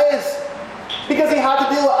think that is? Because he had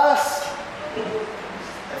to deal with us.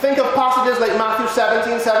 Think of passages like Matthew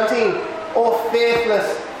 17:17. Oh,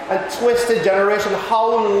 faithless and twisted generation,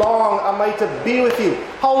 how long am I to be with you?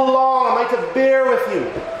 How long am I to bear with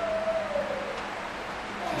you?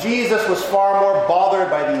 Jesus was far more bothered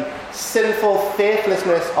by the sinful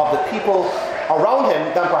faithlessness of the people around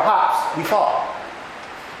him than perhaps we thought.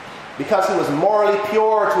 Because he was morally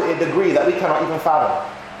pure to a degree that we cannot even fathom.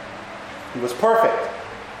 He was perfect.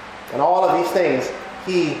 And all of these things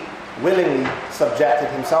he willingly subjected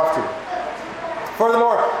himself to.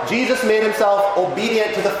 Furthermore, Jesus made himself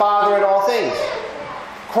obedient to the Father in all things.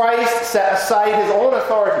 Christ set aside his own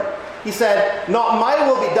authority. He said, "Not my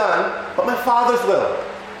will be done, but my Father's will."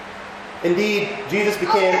 Indeed, Jesus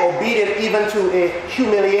became obedient even to a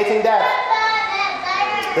humiliating death.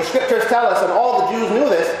 The scriptures tell us, and all the Jews knew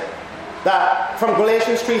this, that from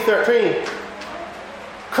Galatians 3:13,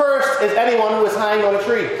 cursed is anyone who is hanged on a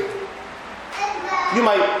tree. You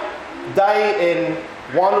might die in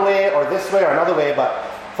one way or this way or another way, but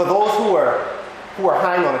for those who were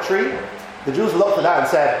hanged on a tree, the Jews looked at that and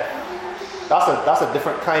said, that's a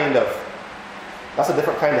different kind of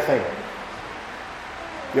thing.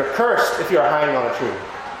 You're cursed if you're hanged on a tree.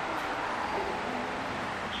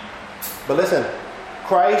 But listen,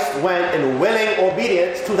 Christ went in willing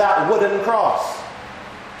obedience to that wooden cross.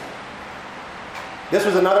 This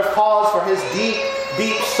was another cause for his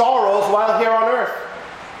deep sorrows while here on earth.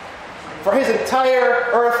 For his entire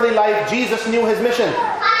earthly life, Jesus knew his mission.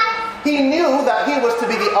 He knew that he was to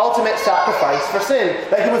be the ultimate sacrifice for sin,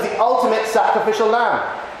 that he was the ultimate sacrificial lamb.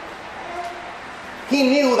 He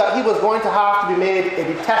knew that he was going to have to be made a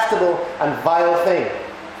detestable and vile thing,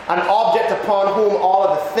 an object upon whom all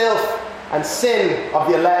of the filth and sin of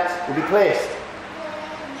the elect would be placed,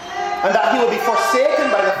 and that he would be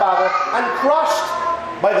forsaken by the Father and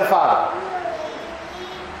crushed by the Father.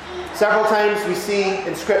 Several times we see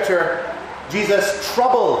in Scripture Jesus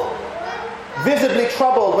troubled, visibly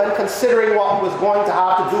troubled when considering what he was going to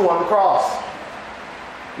have to do on the cross.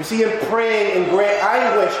 You see him praying in great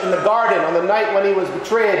anguish in the garden on the night when he was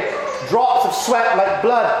betrayed, drops of sweat like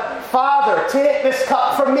blood. "Father, take this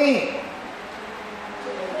cup from me."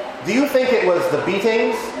 Do you think it was the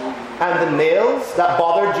beatings and the nails that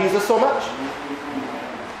bothered Jesus so much?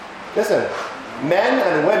 Listen, men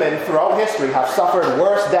and women throughout history have suffered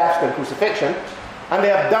worse deaths than crucifixion, and they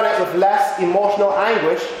have done it with less emotional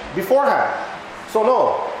anguish beforehand. So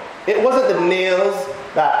no, it wasn't the nails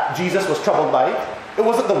that Jesus was troubled by. It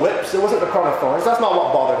wasn't the whips. It wasn't the crown of thorns. That's not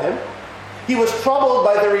what bothered him. He was troubled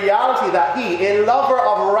by the reality that he, a lover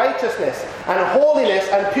of righteousness and holiness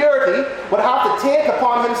and purity, would have to take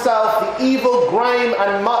upon himself the evil grime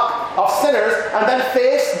and muck of sinners and then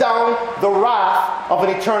face down the wrath of an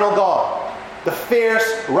eternal God, the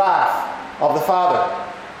fierce wrath of the Father.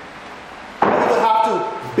 He would have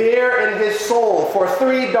to bear in his soul for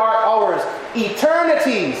 3 dark hours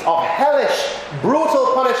eternities of hellish,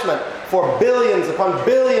 brutal punishment for billions upon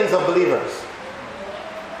billions of believers.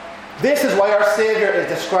 This is why our Savior is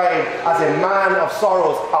described as a man of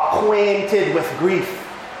sorrows, acquainted with grief.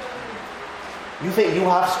 You think you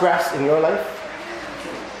have stress in your life?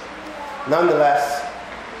 Nonetheless,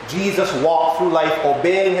 Jesus walked through life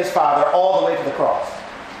obeying his Father all the way to the cross.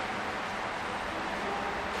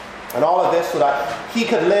 And all of this so that he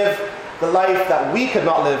could live the life that we could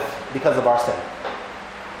not live because of our sin.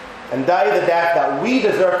 And die the death that we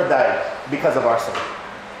deserve to die because of our sin.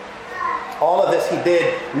 All of this he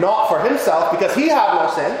did not for himself because he had no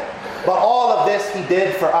sin, but all of this he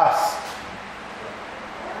did for us.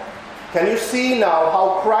 Can you see now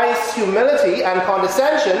how Christ's humility and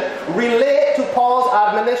condescension relate to Paul's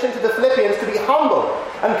admonition to the Philippians to be humble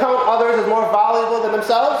and count others as more valuable than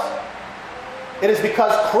themselves? It is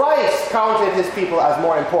because Christ counted his people as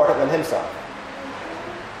more important than himself.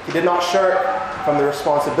 He did not shirk from the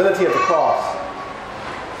responsibility of the cross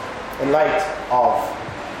in light of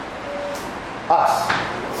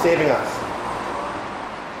us, saving us.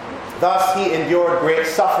 Thus he endured great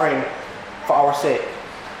suffering for our sake,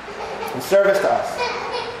 in service to us.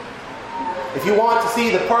 If you want to see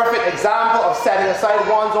the perfect example of setting aside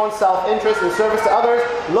one's own self-interest in service to others,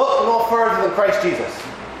 look no further than Christ Jesus.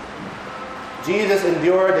 Jesus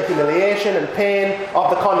endured the humiliation and pain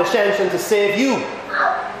of the condescension to save you.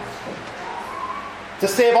 To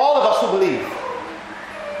save all of us who believe.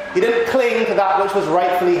 He didn't cling to that which was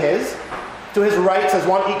rightfully his, to his rights as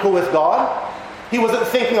one equal with God. He wasn't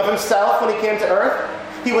thinking of himself when he came to earth.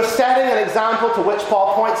 He was setting an example to which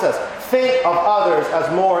Paul points us. Think of others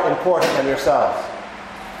as more important than yourselves.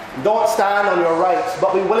 Don't stand on your rights,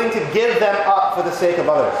 but be willing to give them up for the sake of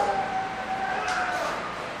others.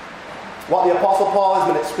 What the Apostle Paul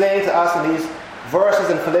has been explaining to us in these verses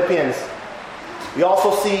in Philippians, we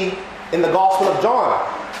also see in the Gospel of John,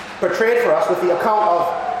 portrayed for us with the account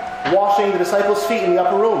of washing the disciples' feet in the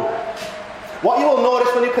upper room. What you will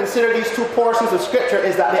notice when you consider these two portions of Scripture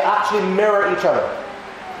is that they actually mirror each other.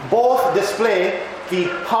 Both display the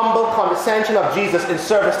humble condescension of Jesus in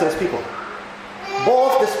service to his people.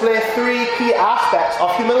 Both display 3 key aspects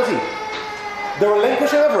of humility: the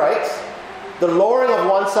relinquishing of rights, the lowering of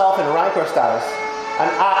oneself in rank or status,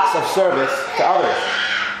 and acts of service to others.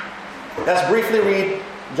 Let's briefly read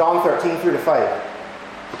John 13:3-5.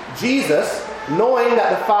 Jesus, knowing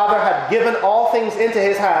that the Father had given all things into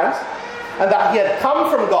his hands, and that he had come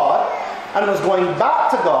from God and was going back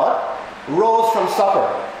to God, rose from supper.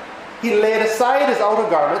 He laid aside his outer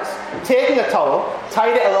garments, taking a towel,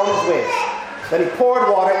 tied it around his waist. Then he poured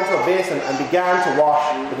water into a basin and began to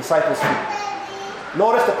wash the disciples' feet.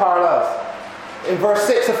 Notice the parallels. In verse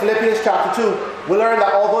 6 of Philippians chapter 2, we learn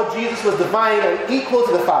that although Jesus was divine and equal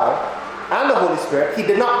to the Father and the Holy Spirit, he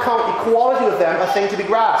did not count equality with them a thing to be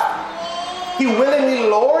grasped. He willingly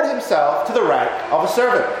lowered himself to the rank of a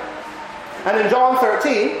servant. And in John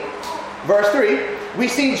 13, verse 3, we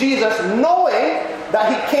see Jesus knowing that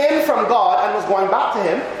he came from God and was going back to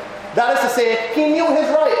him. That is to say, he knew his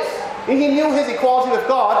rights. He knew his equality with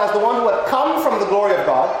God as the one who had come from the glory of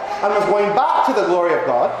God and was going back to the glory of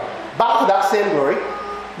God, back to that same glory.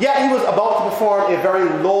 Yet he was about to perform a very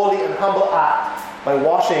lowly and humble act by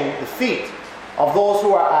washing the feet of those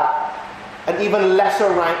who are at an even lesser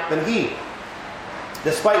rank than he.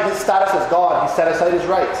 Despite his status as God, he set aside his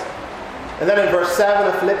rights. And then in verse 7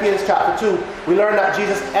 of Philippians chapter 2, we learn that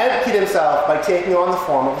Jesus emptied himself by taking on the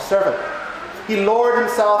form of a servant. He lowered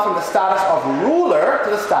himself from the status of ruler to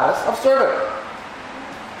the status of servant.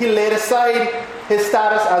 He laid aside his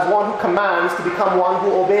status as one who commands to become one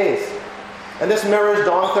who obeys. And this mirrors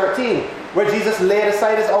John 13, where Jesus laid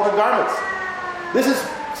aside his outer garments. This is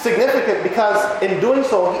significant because in doing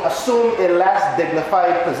so, he assumed a less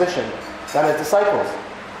dignified position than his disciples.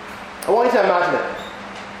 I want you to imagine it.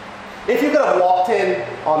 If you could have walked in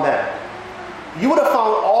on them, you would have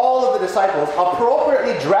found all of the disciples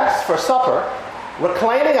appropriately dressed for supper,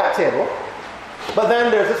 reclining at table, but then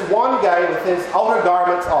there's this one guy with his outer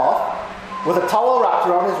garments off, with a towel wrapped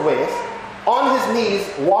around his waist, on his knees,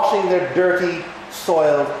 washing their dirty,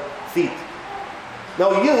 soiled feet.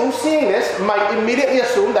 Now you, seeing this, might immediately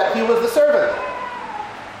assume that he was the servant.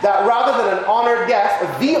 That rather than an honored guest,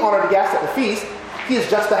 or the honored guest at the feast, he is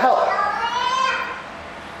just a help.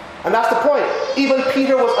 And that's the point. Even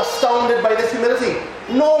Peter was astounded by this humility.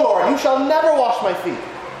 "No, Lord, you shall never wash my feet,"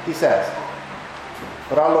 he says.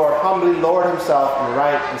 But our Lord humbly lowered himself in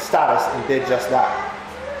rank and status and did just that.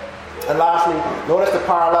 And lastly, notice the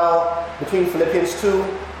parallel between Philippians 2,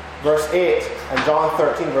 verse 8 and John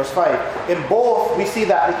 13, verse 5. In both, we see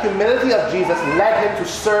that the humility of Jesus led him to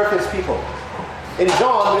serve his people. In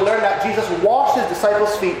John, we learn that Jesus washed his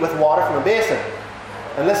disciples' feet with water from a basin.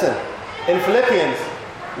 And listen, in Philippians,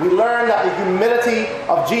 we learn that the humility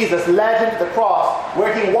of Jesus led him to the cross,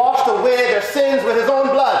 where he washed away their sins with his own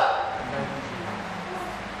blood.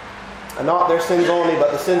 And not their sins only,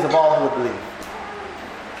 but the sins of all who would believe.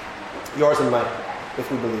 Yours and mine,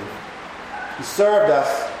 if we believe. He served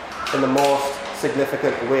us in the most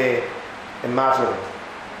significant way imaginable.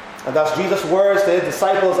 And thus Jesus' words to his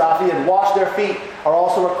disciples after he had washed their feet are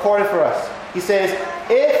also recorded for us. He says,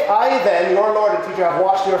 "If I then, your Lord and teacher, have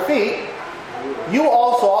washed your feet, you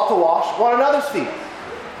also ought to wash one another's feet.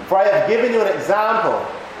 For I have given you an example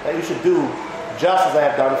that you should do just as I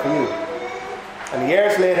have done for you." And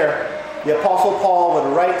years later, the Apostle Paul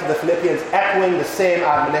would write to the Philippians echoing the same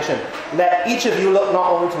admonition. "Let each of you look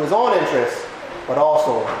not only to his own interests, but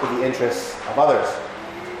also to the interests of others.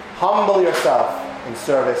 Humble yourself in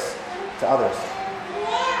service to others."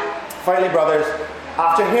 Finally, brothers,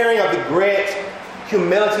 after hearing of the great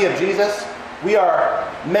humility of Jesus, we are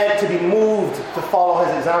meant to be moved to follow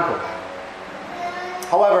his example.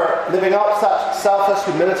 However, living up such selfless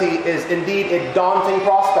humility is indeed a daunting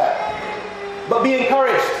prospect. But be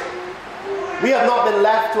encouraged. We have not been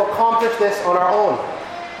left to accomplish this on our own.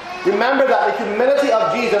 Remember that the humility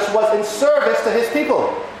of Jesus was in service to his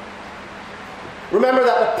people. Remember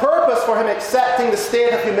that the purpose for him accepting the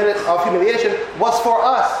state of humiliation was for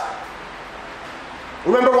us.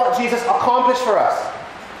 Remember what Jesus accomplished for us.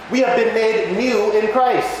 We have been made new in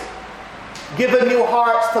Christ, given new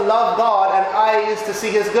hearts to love God and eyes to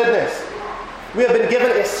see his goodness. We have been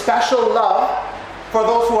given a special love for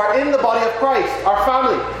those who are in the body of Christ, our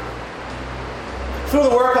family. Through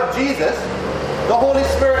the work of Jesus, the Holy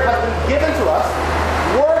Spirit has been given to us,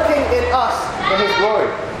 working in us for his glory.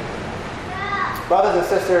 Brothers and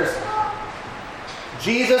sisters,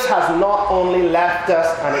 Jesus has not only left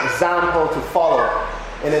us an example to follow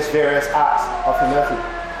in his various acts of humility,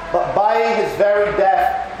 but by his very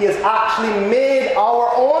death, he has actually made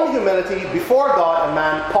our own humility before God and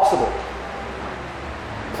man possible.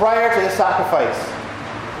 Prior to his sacrifice,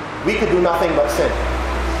 we could do nothing but sin.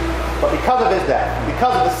 But because of his death,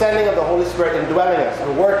 because of the sending of the Holy Spirit indwelling us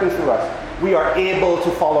and working through us, we are able to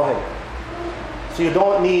follow him. So you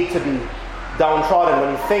don't need to be downtrodden when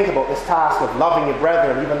you think about this task of loving your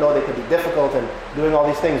brethren, even though they could be difficult and doing all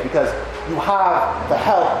these things, because you have the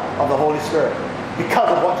help of the Holy Spirit because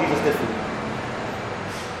of what Jesus did for you.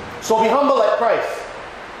 So be humble like Christ.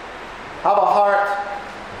 Have a heart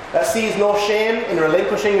that sees no shame in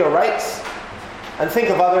relinquishing your rights, and think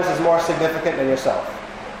of others as more significant than yourself.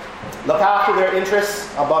 Look after their interests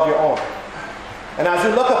above your own. And as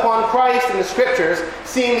you look upon Christ in the Scriptures,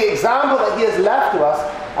 seeing the example that he has left to us,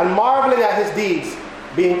 and marveling at his deeds,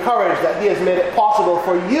 be encouraged that he has made it possible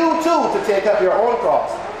for you too to take up your own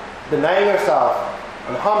cross, denying yourself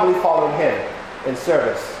and humbly following him in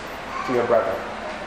service to your brethren.